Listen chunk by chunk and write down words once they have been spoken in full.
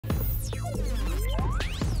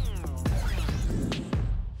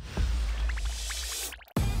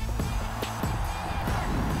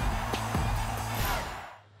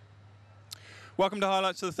Welcome to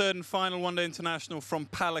highlights of the third and final one-day international from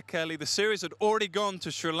Pallekele. The series had already gone to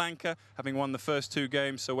Sri Lanka, having won the first two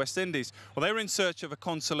games, so West Indies, well, they were in search of a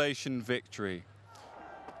consolation victory.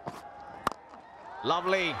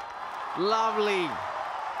 Lovely, lovely.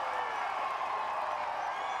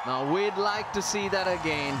 Now we'd like to see that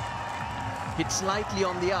again. Hit slightly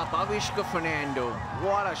on the up, Avishka Fernando,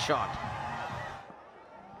 what a shot.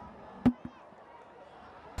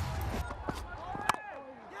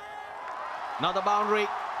 Another boundary,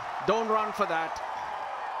 don't run for that.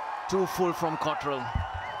 Too full from Cottrell.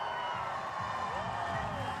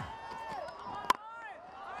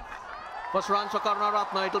 First runs for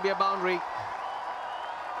Karunaratne, it'll be a boundary.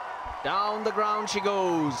 Down the ground she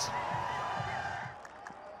goes.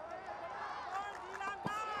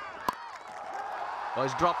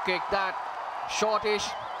 Boys drop kick that, shortish,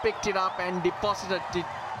 picked it up and deposited it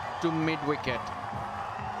to mid-wicket.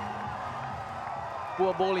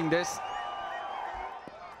 Poor bowling this.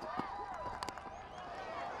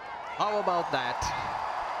 How about that?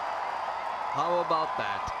 How about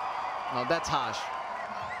that? Now that's harsh.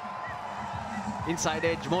 Inside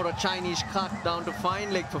edge, more a Chinese cut down to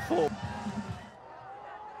fine leg for 4.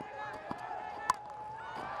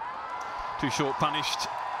 Too short, punished.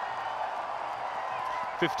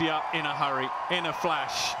 50 up in a hurry, in a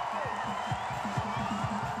flash.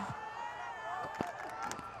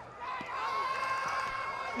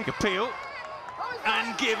 Big appeal.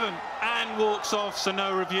 And given, and walks off, so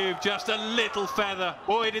no review, just a little feather.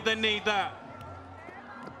 Boy, did they need that.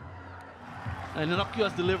 And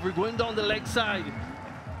innocuous delivery going down the leg side.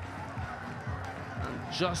 And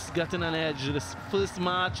just getting an edge. This first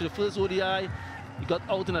match, the first ODI, he got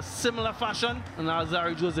out in a similar fashion. And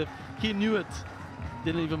Alzari Joseph, he knew it.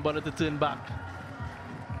 Didn't even bother to turn back.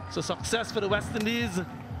 So success for the West Indies.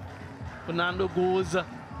 Fernando goes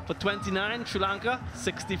for 29, Sri Lanka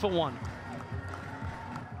 60 for 1.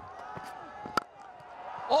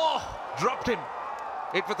 Oh, dropped him.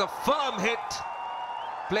 It was a firm hit.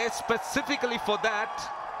 Placed specifically for that.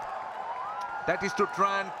 That is to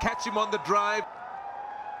try and catch him on the drive.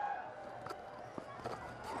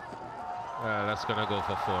 That's going to go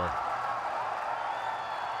for 4.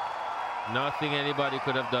 Nothing anybody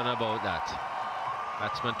could have done about that.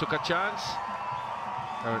 Batsman took a chance.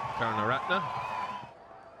 Karunaratne.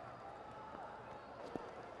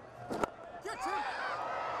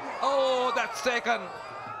 Oh, that's taken.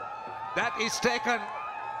 That is taken.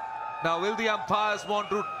 Now, will the umpires want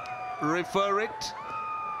to refer it?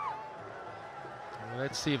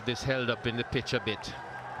 Let's see if this held up in the pitch a bit.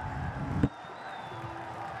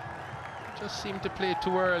 Just seemed to play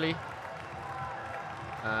too early.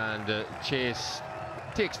 And Chase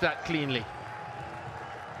takes that cleanly.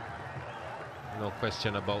 No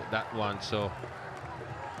question about that one. So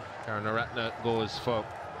Karunaratne goes for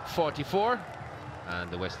 44.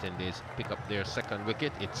 And the West Indies pick up their second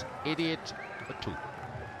wicket. It's 88 for 2.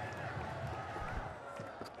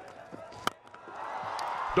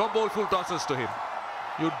 Don't bowl full tosses to him.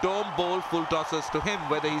 You don't bowl full tosses to him,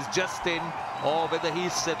 whether he's just in or whether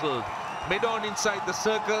he's settled. Mid-on inside the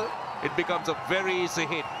circle, it becomes a very easy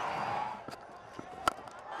hit.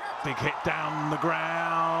 Big hit down the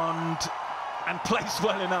ground and placed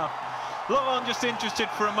well enough. Long just interested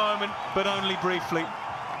for a moment, but only briefly.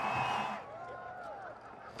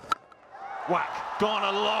 Whack, gone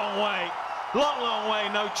a long way. Long way,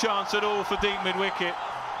 no chance at all for deep mid-wicket.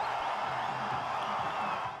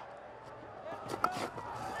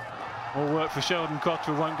 All work for Sheldon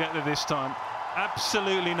Cottrell, won't get there this time.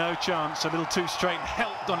 Absolutely no chance, a little too straight,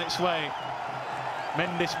 helped on its way.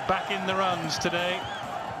 Mendes back in the runs today.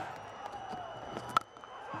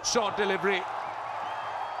 Short delivery.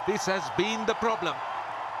 This has been the problem.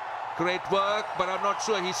 Great work, but I'm not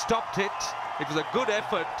sure he stopped it. It was a good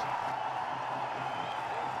effort.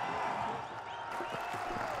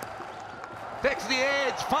 Takes the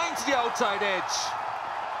edge, finds the outside edge.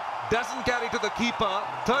 Doesn't carry to the keeper.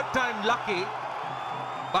 Third time lucky,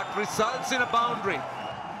 but results in a boundary.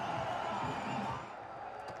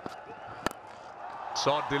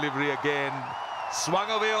 Short delivery again.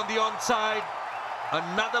 Swung away on the onside.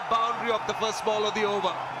 Another boundary of the first ball of the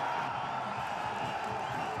over.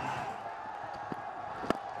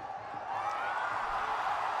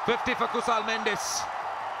 .50 for Kusal Mendes.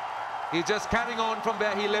 He's just carrying on from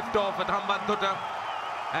where he left off at Hambantota.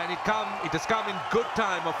 And it has come in good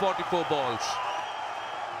time of 44 balls.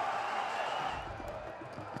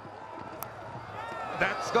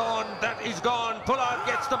 That's gone, that is gone. Pollard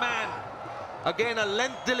gets the man. Again, a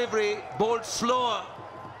length delivery, bowled slower.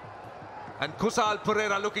 And Kusal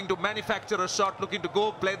Pereira looking to manufacture a shot, looking to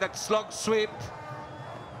go play that slog sweep.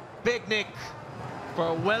 Big nick. For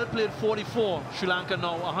a well-played 44, Sri Lanka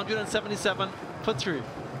now 177 for 3.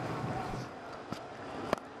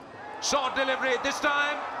 Short delivery this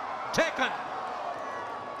time, taken.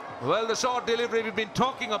 Well, the short delivery we've been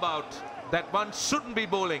talking about, that one shouldn't be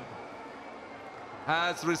bowling,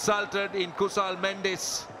 has resulted in Kusal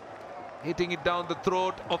Mendes hitting it down the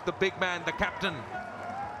throat of the big man, the captain.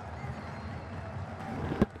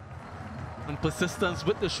 And persistence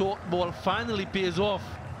with the short ball finally pays off.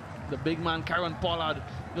 The big man, Kieron Pollard,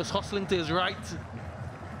 just hustling to his right.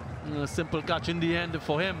 And a simple catch in the end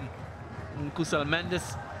for him. And Kusal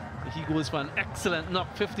Mendes, he goes for an excellent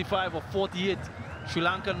knock, 55 of 48. Sri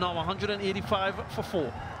Lanka now 185 for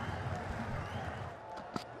 4.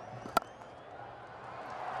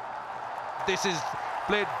 This is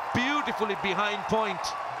played beautifully behind point.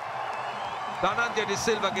 Dhananjay De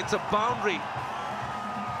Silva gets a boundary.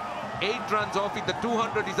 8 runs off it, the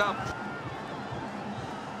 200 is up.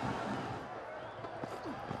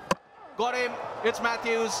 Got him, it's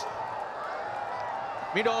Mathews.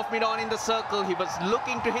 Mid-off, mid-on in the circle. He was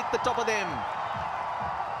looking to hit the top of them.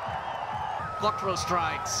 Cottrell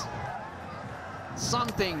strikes.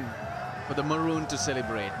 Something for the Maroon to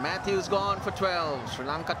celebrate. Mathews gone for 12. Sri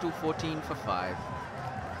Lanka 214 for 5.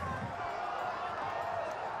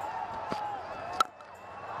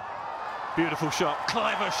 Beautiful shot,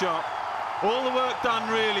 clever shot. All the work done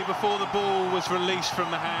really before the ball was released from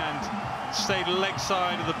the hand. Stayed leg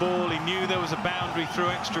side of the ball. He knew there was a boundary through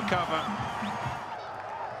extra cover.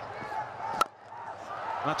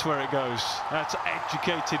 That's where it goes. That's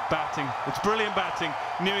educated batting. It's brilliant batting.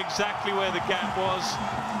 Knew exactly where the gap was.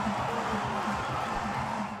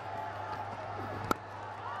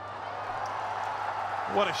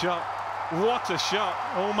 What a shot. What a shot.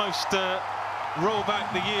 Almost roll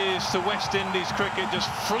back the years to West Indies cricket, just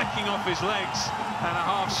flicking off his legs. And a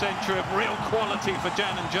half-century of real quality for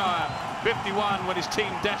Jananjaya. 51 when his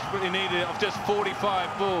team desperately needed it, of just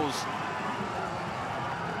 45 balls.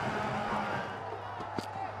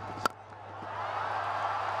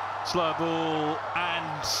 Slow ball,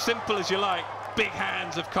 and simple as you like, big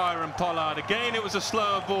hands of Kieron Pollard. Again, it was a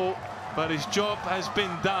slower ball, but his job has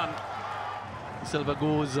been done. Silva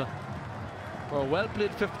goes for a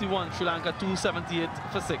well-played 51, Sri Lanka 278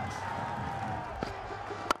 for 6.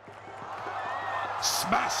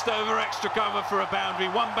 Smashed over extra cover for a boundary,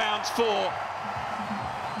 1 bounce 4.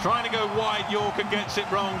 Trying to go wide, Yorker gets it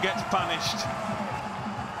wrong, gets punished.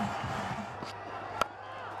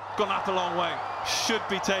 Gone up a long way, should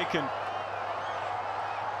be taken.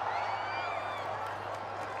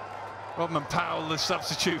 Rodman Powell, the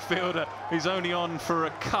substitute fielder, is only on for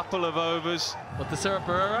a couple of overs. But the Sarah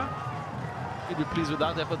Pereira, he'd be pleased with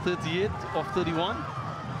that there for 38 of 31.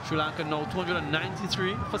 Sri Lanka now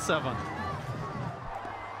 293 for 7.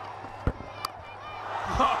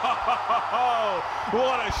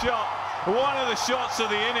 What a shot! One of the shots of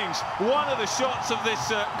the innings, one of the shots of this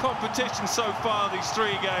competition so far, these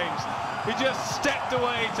 3 games. He just stepped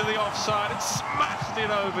away to the offside and smashed it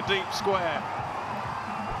over deep square.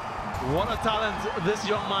 What a talent this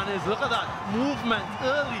young man is. Look at that movement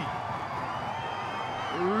early.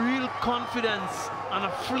 Real confidence and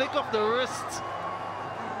a flick of the wrist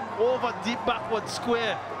over deep backward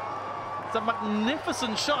square. It's a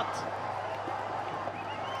magnificent shot.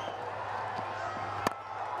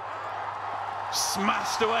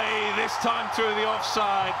 Smashed away, this time through the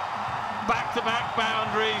offside. Back-to-back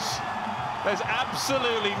boundaries. There's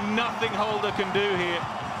absolutely nothing Holder can do here.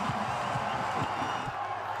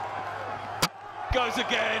 Goes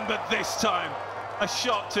again, but this time a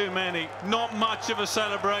shot too many. Not much of a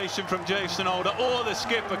celebration from Jason Holder or the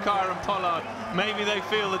skipper Kieron Pollard. Maybe they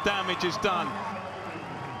feel the damage is done.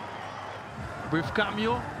 Brief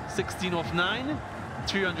cameo, 16 of 9,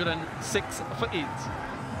 306 for 8.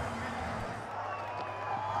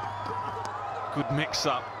 Good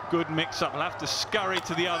mix-up, good mix-up. They'll have to scurry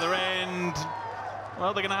to the other end.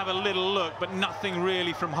 Well, they're going to have a little look, but nothing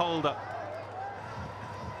really from Holder.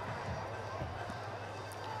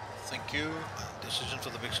 Thank you. Decision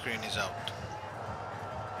for the big screen is out.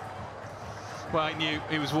 Well, I knew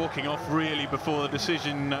he was walking off really before the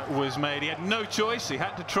decision was made. He had no choice. He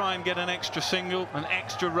had to try and get an extra single, an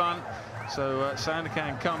extra run. So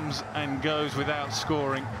Sandakan comes and goes without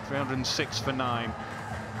scoring. 306 for 9.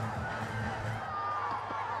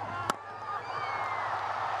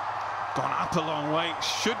 Gone up a long way,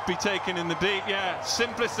 should be taken in the deep. Yeah,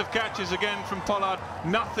 simplest of catches again from Pollard.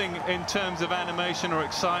 Nothing in terms of animation or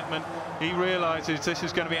excitement. He realises this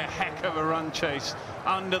is going to be a heck of a run chase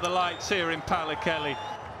under the lights here in Pallekele.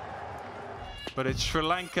 but it's Sri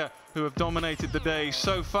Lanka who have dominated the day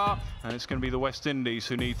so far, and it's going to be the West Indies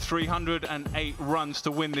who need 308 runs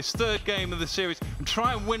to win this third game of the series and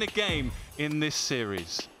try and win a game in this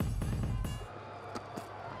series.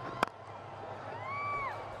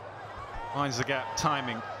 Finds the gap,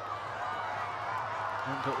 timing.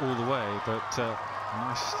 Won't go all the way, but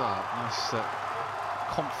nice start, nice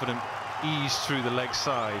confident ease through the leg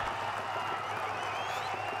side.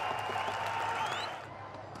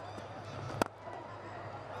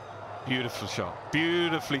 Beautiful shot,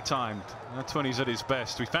 beautifully timed. That's when he's at his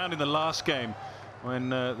best. We found in the last game when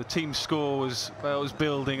the team score was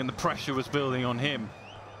building and the pressure was building on him.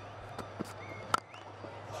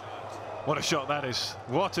 What a shot that is.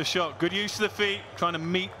 What a shot. Good use of the feet, trying to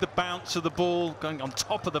meet the bounce of the ball, going on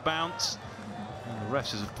top of the bounce. And the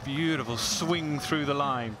rest is a beautiful swing through the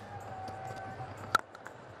line.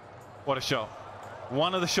 What a shot.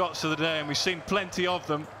 One of the shots of the day, and we've seen plenty of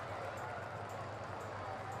them.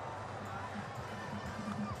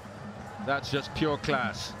 That's just pure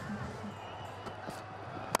class.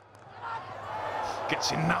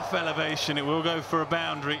 Gets enough elevation, it will go for a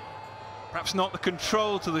boundary. Perhaps not the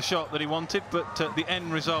control to the shot that he wanted, but the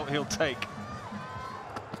end result he'll take.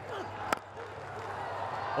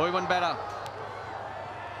 Oh, even better.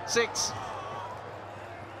 6.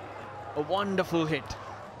 A wonderful hit.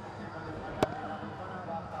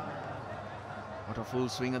 What a full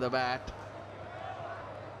swing of the bat.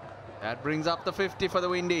 That brings up the 50 for the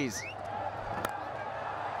Windies.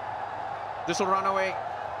 This will run away.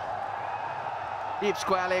 Deep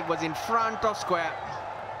square leg was in front of square.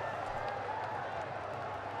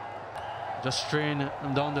 Just strain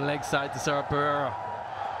him down the leg side to Sarah Pereira.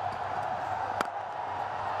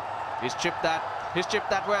 He's chipped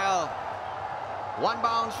that well. One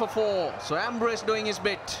bounce for 4. So Ambrose doing his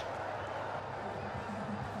bit.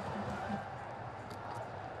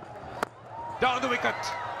 Down the wicket.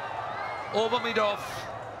 Over mid-off.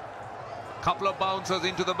 Couple of bouncers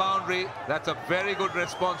into the boundary. That's a very good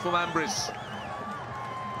response from Ambrose.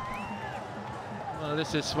 Well,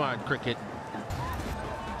 this is smart cricket.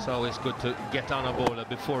 It's always good to get on a bowler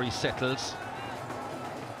before he settles.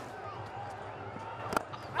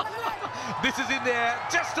 This is in there,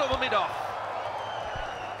 just over mid-off.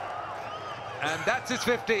 And that's his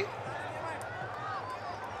 50.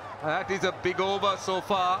 That is a big over so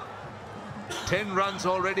far. 10 runs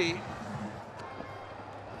already.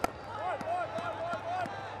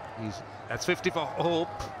 That's 50 for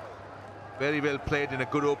Hope. Very well played in a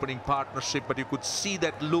good opening partnership, but you could see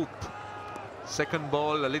that loop. Second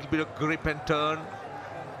ball, a little bit of grip and turn.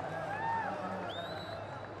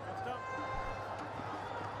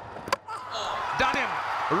 Done him.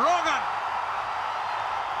 Wrong on.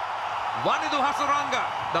 Vanidhu Hasaranga,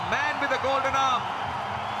 the man with the golden arm.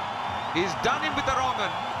 He's done him with the wrong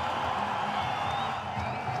on.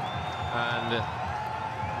 And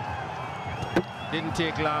didn't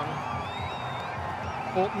take long.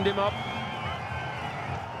 Opened him up.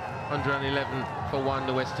 111 for 1,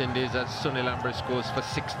 the West Indies, as Sunil Ambrose goes for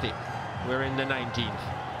 60. We're in the 19th.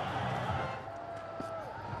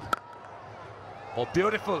 Oh,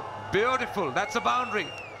 beautiful, beautiful. That's a boundary.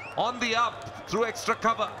 On the up, through extra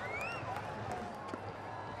cover.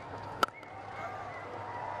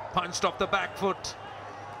 Punched off the back foot.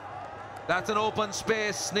 That's an open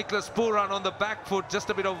space. Nicholas Pooran on the back foot, just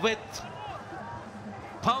a bit of width.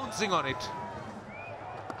 Pouncing on it.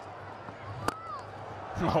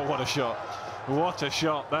 Oh, what a shot. What a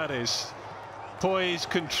shot that is. Poise,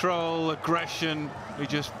 control, aggression. He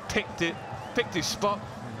just picked his spot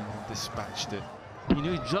and dispatched it. You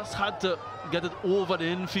know, he just had to get it over the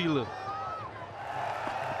infield.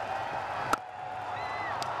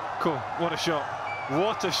 Cool, what a shot.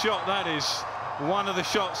 What a shot that is. One of the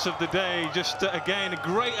shots of the day. Just, again, a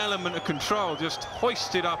great element of control. Just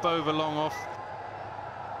hoisted up over long off.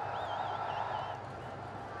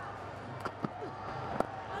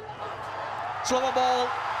 Slower ball.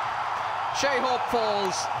 Shai Hope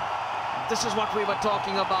falls. This is what we were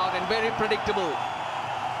talking about, and very predictable.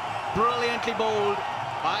 Brilliantly bowled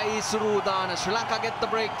by Surudana. Sri Lanka get the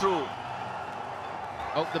breakthrough.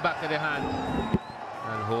 Out the back of the hand.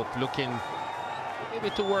 And Hope looking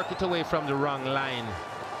maybe to work it away from the wrong line.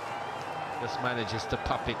 Just manages to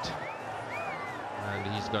pop it. And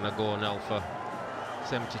he's going to go now for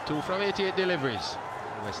 72 from 88 deliveries.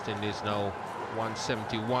 West Indies now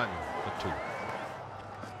 171 for 2.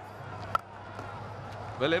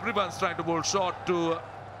 Well, everyone's trying to bowl short to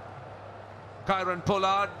Kieron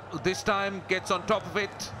Pollard, who this time gets on top of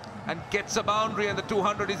it and gets a boundary, and the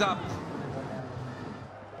 200 is up.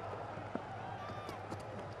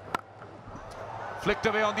 Flicked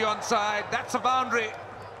away on the onside. That's a boundary.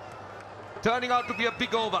 turning out to be a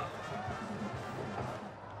big over.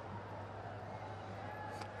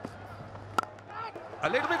 A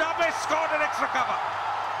little bit up, he scored an extra cover.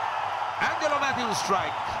 Angelo Mathews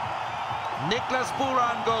strike. Nicholas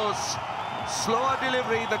Puran goes. Slower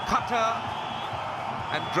delivery, the cutter.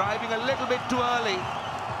 And driving a little bit too early.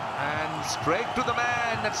 And straight to the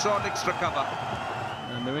man that sought extra cover.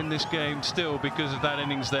 And they're in this game still because of that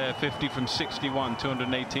innings there. 50 from 61,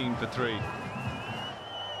 218 for 3.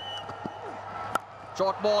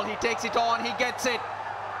 Short ball, he takes it on, he gets it.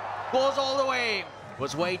 Goes all the way.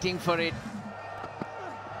 Was waiting for it.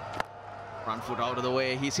 Front foot out of the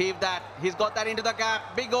way. He's heaved that. He's got that into the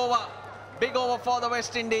gap. Big over. Big over for the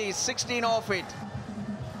West Indies. 16 off it.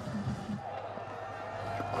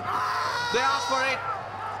 They ask for it.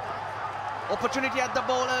 Opportunity at the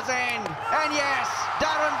bowler's end. And yes,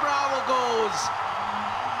 Darren Bravo goes.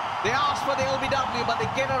 They ask for the LBW, but they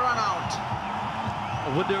get a run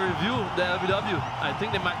out. Would they review the LBW? I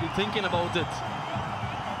think they might be thinking about it.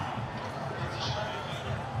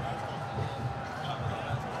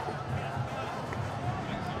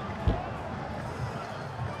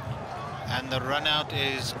 And the run out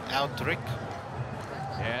is out, Rick.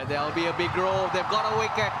 Yeah, there'll be a big row. They've got a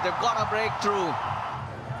wicket. They've got a breakthrough.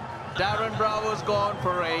 Darren Bravo's gone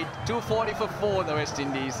for 8. 240 for 4, the West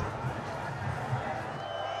Indies.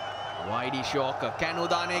 Widey shocker. Can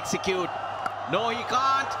Udan execute? No, he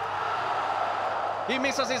can't. He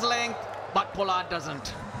misses his length, but Pollard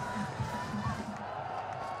doesn't.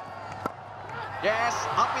 Yes,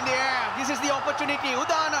 up in the air. This is the opportunity.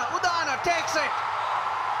 Udana takes it.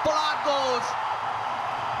 Pollard goes.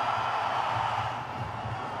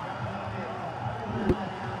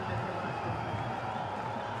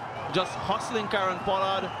 Just hustling Karen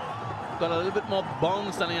Pollard. Got a little bit more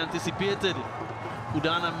bounce than he anticipated.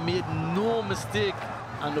 Udana made no mistake.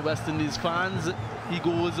 And the West Indies fans, he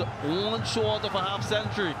goes one short of a half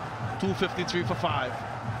century. 253 for 5.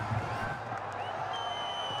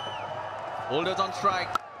 Holders on strike.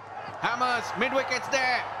 Hammers, mid-wickets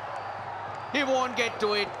there. He won't get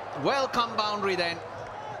to it. Welcome boundary then.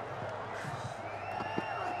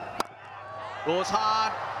 Goes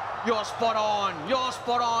hard. You're spot on. You're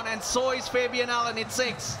spot on. And so is Fabian Allen. It's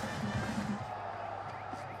 6.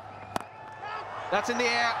 That's in the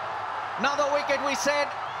air. Another wicket, we said.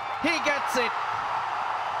 He gets it.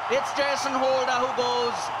 It's Jason Holder who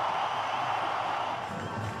goes.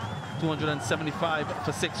 275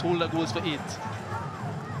 for 6. Holder goes for 8.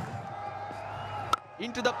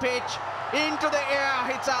 Into the pitch. Into the air.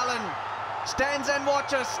 Hits Allen. Stands and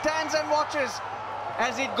watches. Stands and watches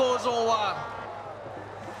as it goes over.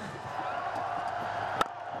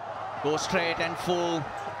 Goes straight and full.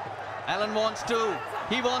 Allen wants to.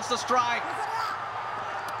 He wants to strike.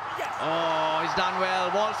 Oh, he's done well.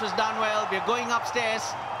 Walsh has done well. We're going upstairs,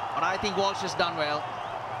 but I think Walsh has done well.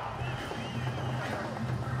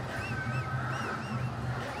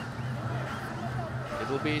 It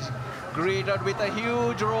will be greeted with a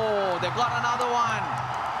huge roar. They've got another one.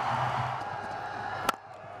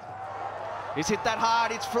 He's hit that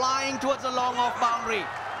hard. It's flying towards the long off boundary.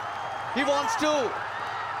 He wants to.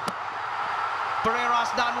 Pereira's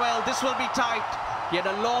done well. This will be tight. He had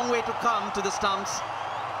a long way to come to the stumps.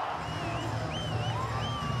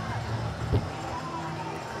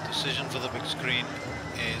 Decision for the big screen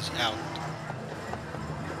is out.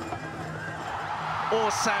 Oh,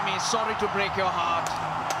 Sammy, sorry to break your heart.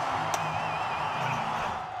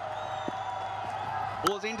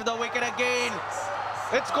 Goes into the wicket again.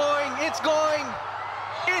 It's going, it's going.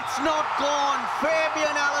 It's not gone.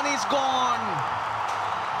 Fabian Allen is gone.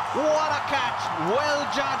 What a catch. Well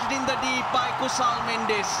judged in the deep by Kusal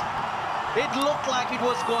Mendes. It looked like it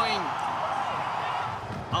was going.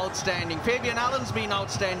 Outstanding. Fabian Allen's been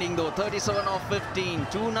outstanding though. 37 off 15.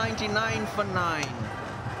 299 for 9.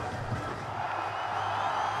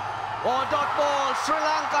 Oh, dot ball. Sri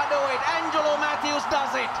Lanka do it. Angelo Mathews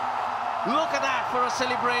does it. Look at that for a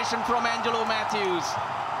celebration from Angelo Mathews.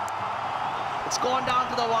 It's gone down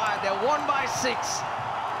to the wire. They're won by 6.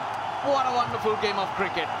 What a wonderful game of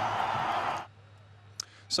cricket.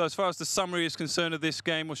 So as far as the summary is concerned of this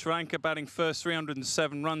game, well, Sri Lanka batting first,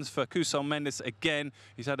 307 runs for Kusal Mendes again.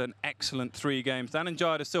 He's had an excellent 3 games.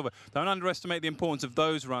 Dhananjaya to Silva. Don't underestimate the importance of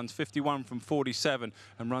those runs, 51 from 47,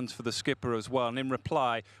 and runs for the skipper as well. And in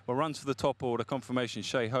reply, well, runs for the top order, confirmation,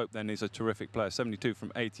 Shea Hope then is a terrific player, 72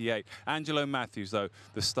 from 88. Angelo Mathews, though,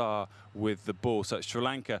 the star with the ball. So it's Sri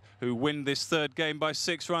Lanka who win this 3rd game by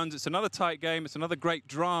 6 runs. It's another tight game. It's another great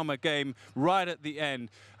drama game right at the end.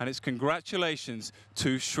 And it's congratulations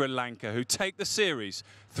to Sri Lanka, who take the series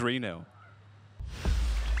 3-0.